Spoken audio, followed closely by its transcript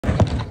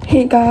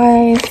Hey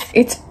guys,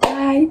 it's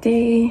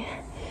Friday.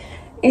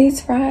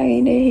 It's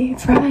Friday.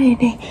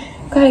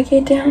 Gotta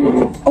get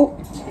down. Oh,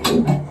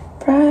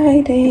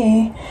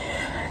 Friday.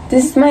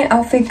 This is my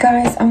outfit,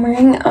 guys. I'm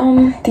wearing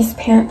these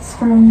pants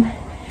from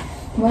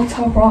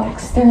Motel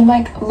Rocks. They're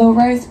like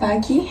low-rise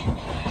baggy.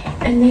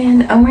 And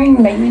then I'm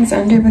wearing leggings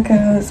under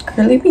because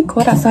girl, it be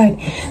cold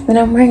outside. Then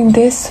I'm wearing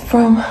this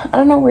from, I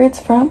don't know where it's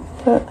from,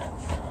 but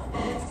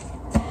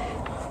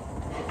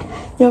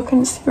y'all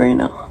can see right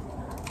now.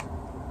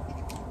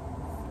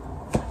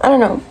 I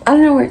don't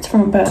know where it's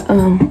from, but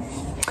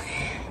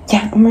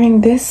yeah, I'm wearing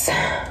this.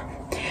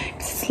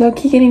 It's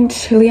low-key getting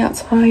chilly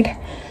outside,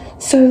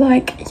 so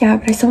like, yeah,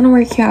 but I still want to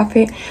wear a cute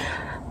outfit.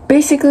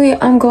 Basically,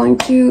 I'm going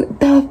to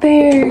the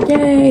fair.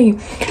 Yay!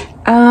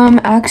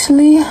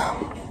 Actually,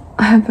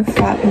 I have a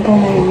fat pimple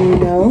on my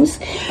nose.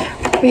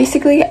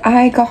 Basically,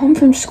 I got home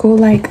from school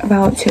like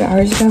about 2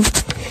 hours ago,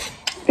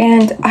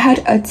 and I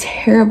had a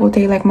terrible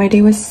day. Like, my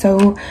day was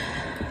so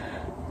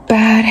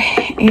bad,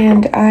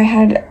 and I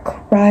had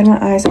cried my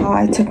eyes out.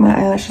 I took my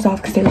eyelashes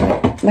off because they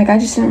were like I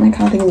just didn't like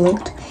how they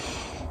looked.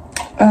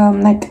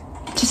 Like,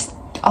 just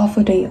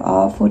awful day.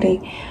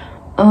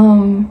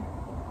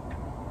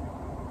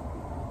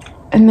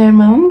 And then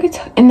my mom gets,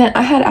 and then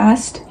I had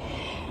asked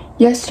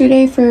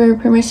yesterday for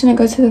permission to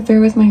go to the fair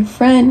with my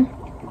friend,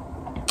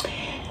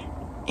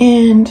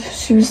 and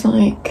she was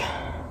like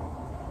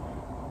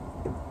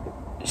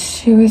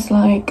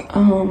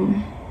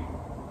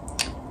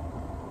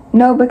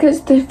no,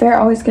 because the fair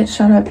always gets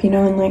shut up, you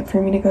know, and like for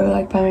me to go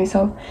like by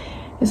myself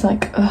is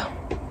like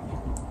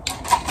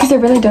because it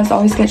really does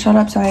always get shut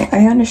up. So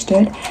I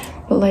understood,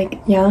 but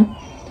like, yeah,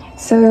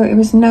 so it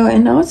was no,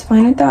 and I was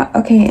fine with that.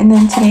 Okay, and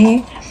then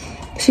today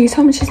she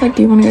told me, she's like,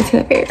 do you want to go to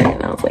the fair?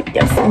 And I was like,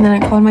 yes. And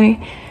then I called my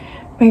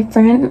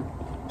friend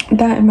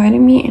that invited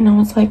me, and I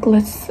was like,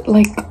 let's,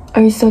 like,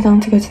 are you still down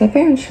to go to the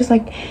fair? And she was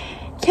like,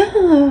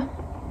 yeah.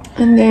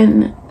 And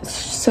then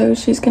so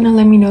she's gonna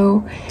let me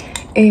know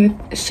if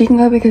she can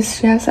go because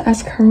she has to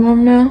ask her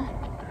mom now.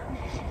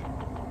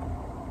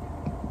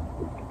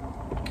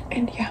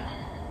 And yeah,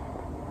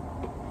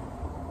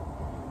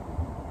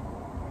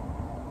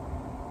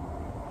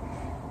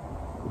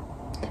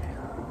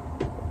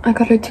 I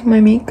gotta do my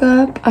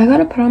makeup. I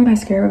gotta put on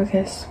mascara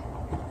because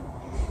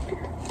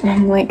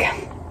I'm like,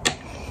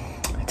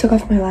 I took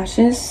off my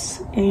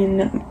lashes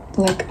in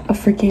like a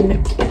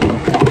freaking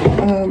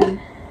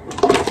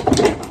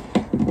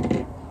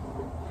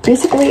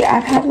basically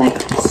I've had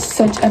like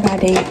such a bad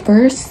day.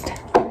 First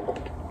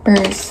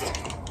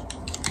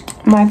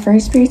my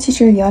first period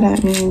teacher yelled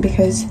at me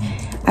because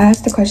I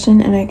asked the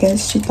question, and I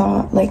guess she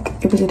thought like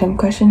it was a dumb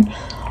question,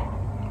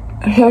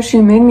 so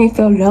she made me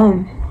feel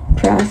dumb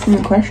for asking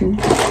the question.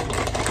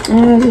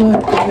 I was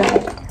like,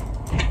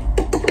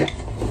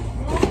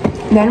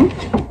 then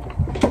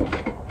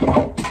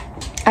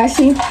I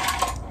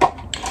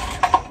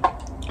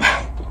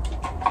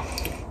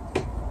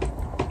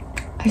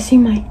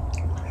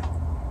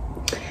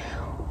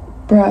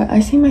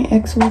see my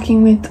ex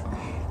walking with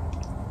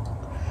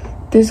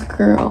this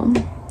girl,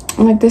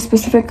 like this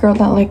specific girl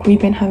that like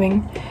we've been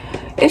having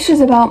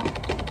issues about,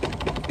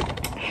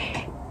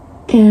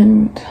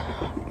 and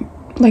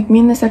like me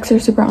and this ex are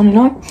super on and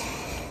off,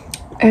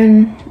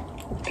 and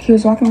he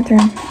was walking with her.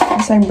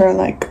 It's like, bro,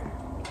 like,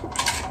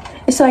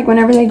 it's like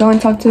whenever they go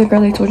and talk to the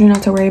girl they told you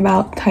not to worry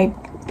about type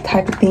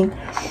of thing.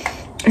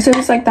 So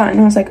it's like that,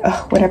 and I was like,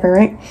 ugh, whatever,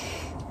 right?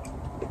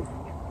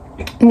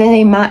 And then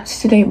they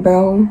matched today,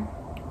 bro.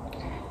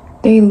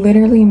 They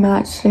literally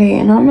matched today,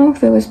 and I don't know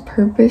if it was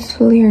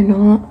purposefully or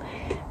not,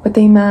 but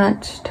they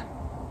matched.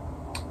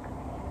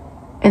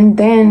 And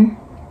then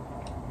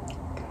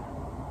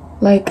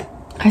like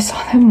I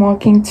saw them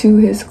walking to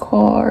his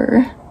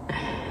car,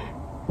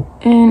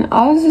 and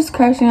I was just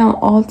crashing out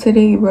all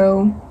today,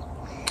 bro.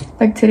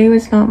 Like, today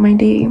was not my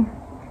day.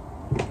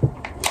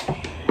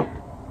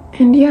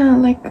 And yeah,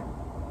 like,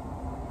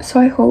 so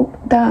I hope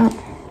that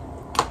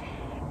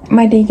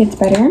my day gets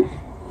better.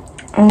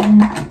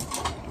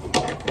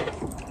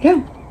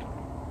 Yeah,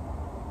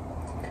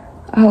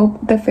 I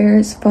hope the fair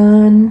is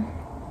fun.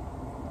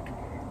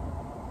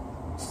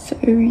 So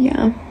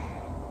yeah,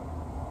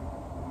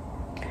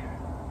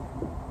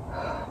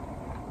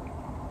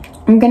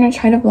 I'm gonna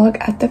try to vlog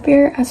at the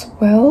fair as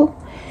well.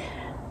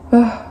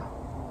 And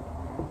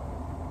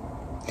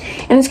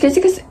it's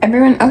crazy because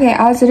everyone, okay,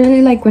 I was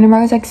literally like, whenever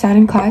I was like sat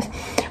in class,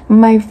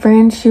 my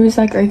friend, she was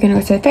like, are you gonna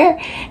go to the fair?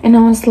 And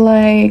I was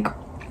like,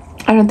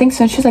 I don't think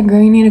so. She was like,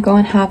 girl, you need to go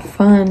and have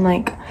fun.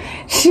 Like,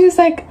 she was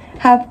like,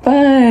 have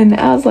fun.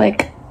 I was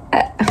like,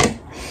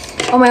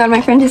 oh my god,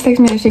 my friend just texted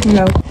me that she can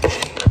go.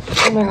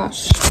 Oh my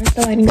gosh, where's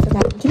the lighting so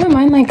bad? Keep in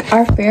mind, like,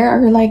 our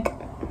fair, or like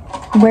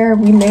where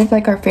we live,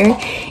 like our fair,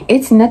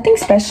 it's nothing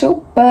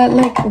special, but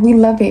like we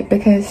love it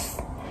because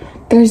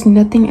there's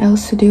nothing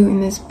else to do in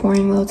this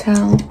boring little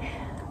town.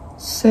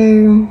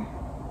 So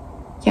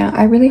yeah,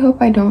 I really hope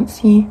I don't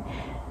see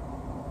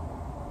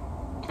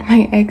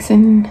my ex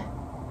and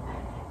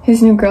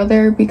his new girl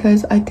there,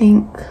 because I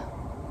think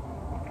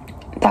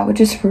that would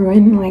just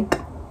ruin like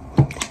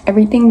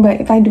everything, but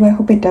if I do, I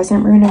hope it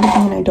doesn't ruin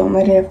everything and I don't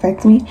let it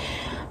affect me,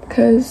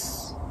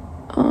 because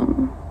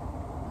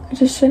I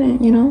just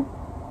shouldn't, you know?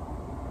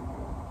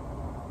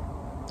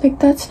 Like,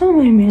 that's not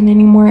my man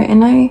anymore.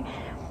 And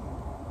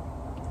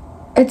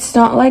it's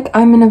not like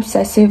I'm an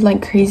obsessive,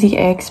 like, crazy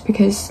ex,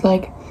 because,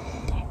 like,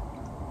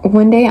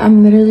 one day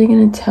I'm literally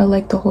gonna tell,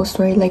 like, the whole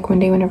story, like, one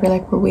day whenever,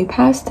 like, we're way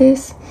past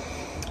this.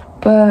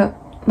 But,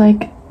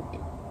 like,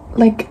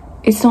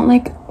 it's not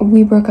like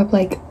we broke up,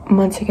 like,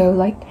 months ago.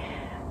 Like,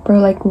 bro,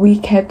 like, we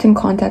kept in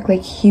contact.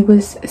 Like, he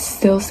was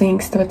still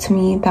saying stuff to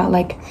me that,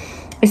 like,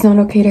 it's not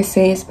okay to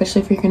say,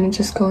 especially if you're gonna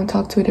just go and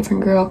talk to a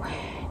different girl,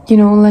 you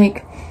know?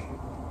 Like,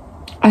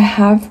 I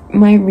have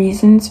my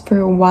reasons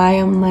for why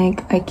I'm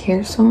like, I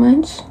care so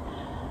much.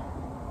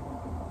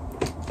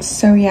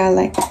 So yeah,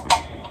 like,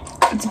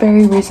 it's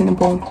very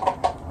reasonable.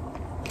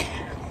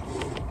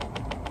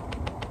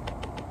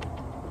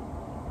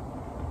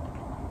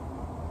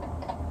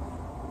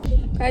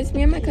 Guys,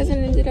 me and my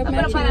cousin ended up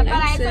matching an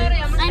accent.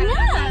 I know.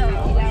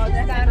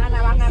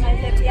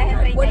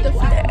 What the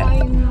fuck?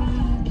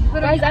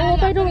 Guys, I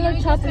hope I don't look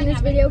chopped in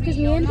this video, because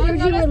me and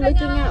Fuji were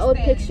looking at old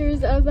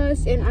pictures of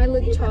us and I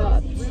look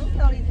chopped.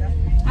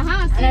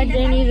 And I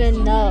didn't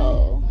even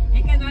know.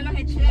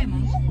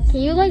 Can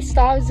you like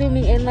stop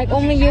zooming in? Like,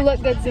 only you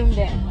look good zoomed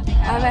in.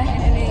 I have a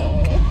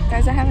headache.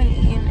 Guys, I haven't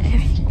eaten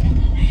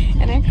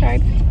anything. And I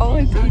cried all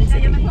the day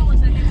today.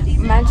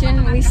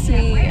 Imagine we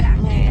see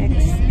my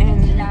ex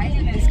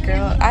and this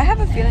girl. I have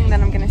a feeling that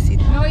I'm gonna see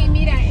them.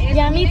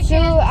 Yeah, me too.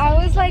 I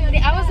was like,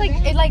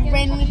 it like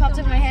randomly popped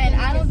up in my head.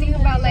 I don't think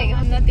about like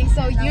nothing.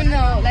 So you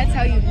know, that's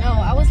how you know.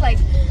 I was like,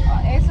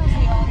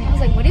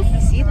 what if we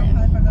see them?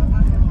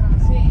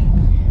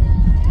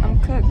 I'm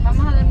cooked.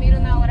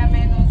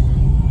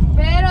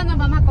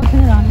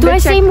 Do I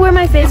say where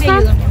my face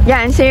from?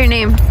 Yeah, and say your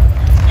name.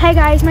 Hey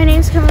guys, my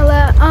name's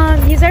Camilla.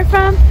 These are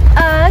from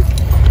us.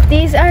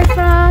 These are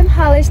from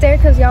Hollister,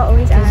 because y'all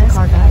always ask.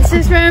 This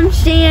is from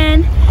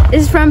Shein.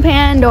 This is from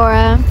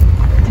Pandora.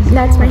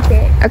 That's my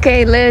fit.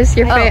 Okay, Liz,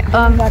 your fit.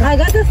 I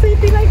got the same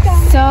thing like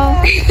that. So,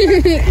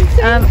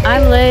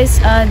 I'm Liz.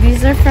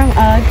 These are from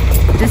UGG.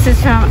 This is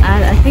from,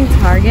 I think,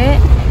 Target.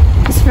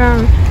 It's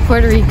from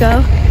Puerto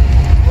Rico.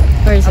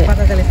 Where is it?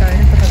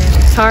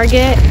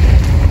 Target,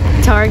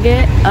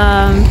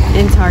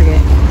 in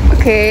Target.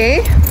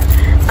 Okay.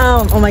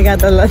 Oh my god,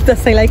 the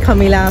same like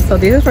Camila. So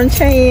this is from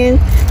Chain,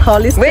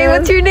 Hollister. Wait,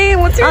 what's your name?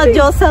 What's your name?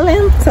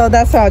 Jocelyn. So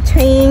that's our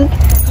Chain,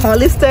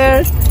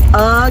 Hollister,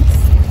 UGG,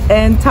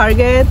 and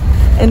Target.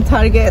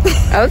 Okay.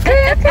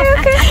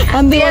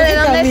 And ¿De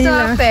dónde es tu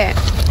outfit?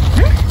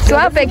 Tu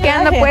outfit, ¿qué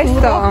anda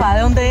puesto? ¿De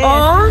dónde?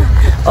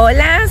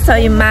 Hola,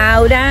 soy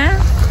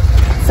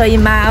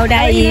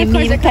Maura y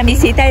mi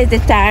camiseta es de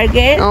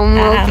Target. Mi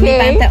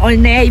Okay.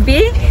 pantalón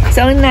navy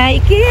son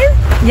Nike,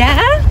 ¿ya?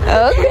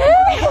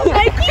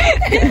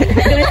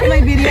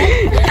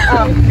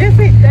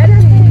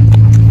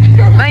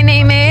 My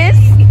name is...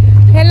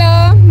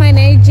 Hello, my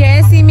name is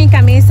Jessie. Mi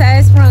camisa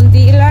es from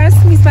Dealers.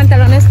 Mis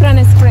pantalones from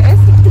Express.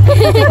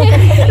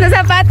 Los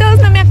zapatos,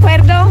 no me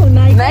acuerdo.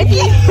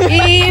 Nike.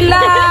 Y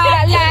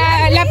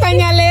la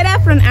pañalera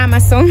from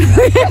Amazon.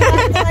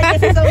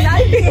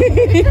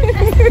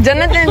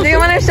 Jonathan, do you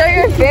want to show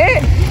your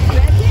fit?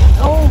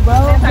 Oh,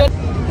 bro.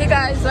 Hey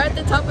guys, we're at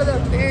the top of the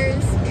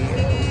Ferris.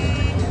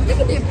 Look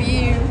at the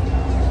view.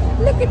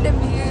 Look at the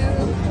view.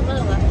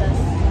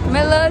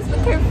 Camilla's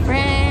with her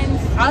friends.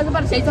 I was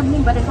about to say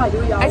something, but if I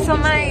do, y'all. I saw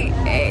my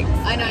ex.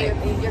 I know you're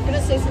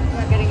gonna say something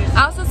about getting it.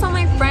 I also saw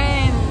my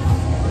friend.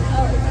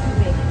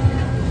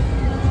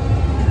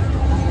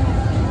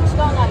 Let's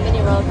go on that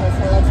mini roller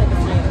coaster. Let's take a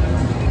snake.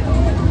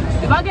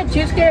 If I get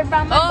too scared, if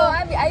I'm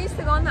I used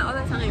to go on that all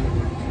the time.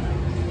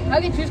 If I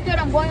get too scared,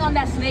 I'm going on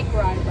that snake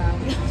ride, bro.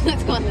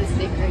 Let's go on the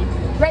snake ride.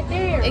 Right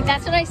there. Like,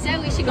 that's what I said.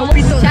 We should go.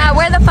 Yeah,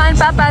 where the fine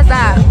papas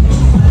at?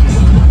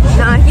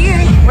 Not here.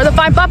 Where the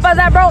fine papas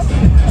at, bro?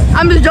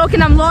 I'm just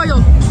joking. I'm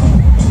loyal.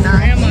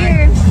 Not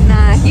here.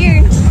 Not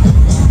here.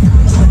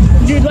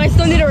 Dude, do I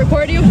still need to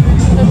record you?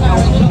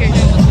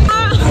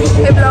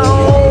 Hello.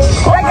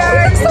 Oh my god,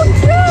 that's so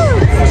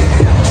cute.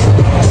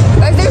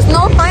 Like, there's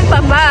no fine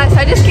papas.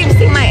 I just keep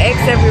seeing my ex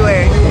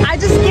everywhere. I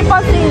just keep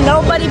on seeing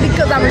nobody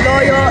because I'm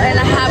loyal and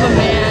I have a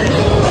man.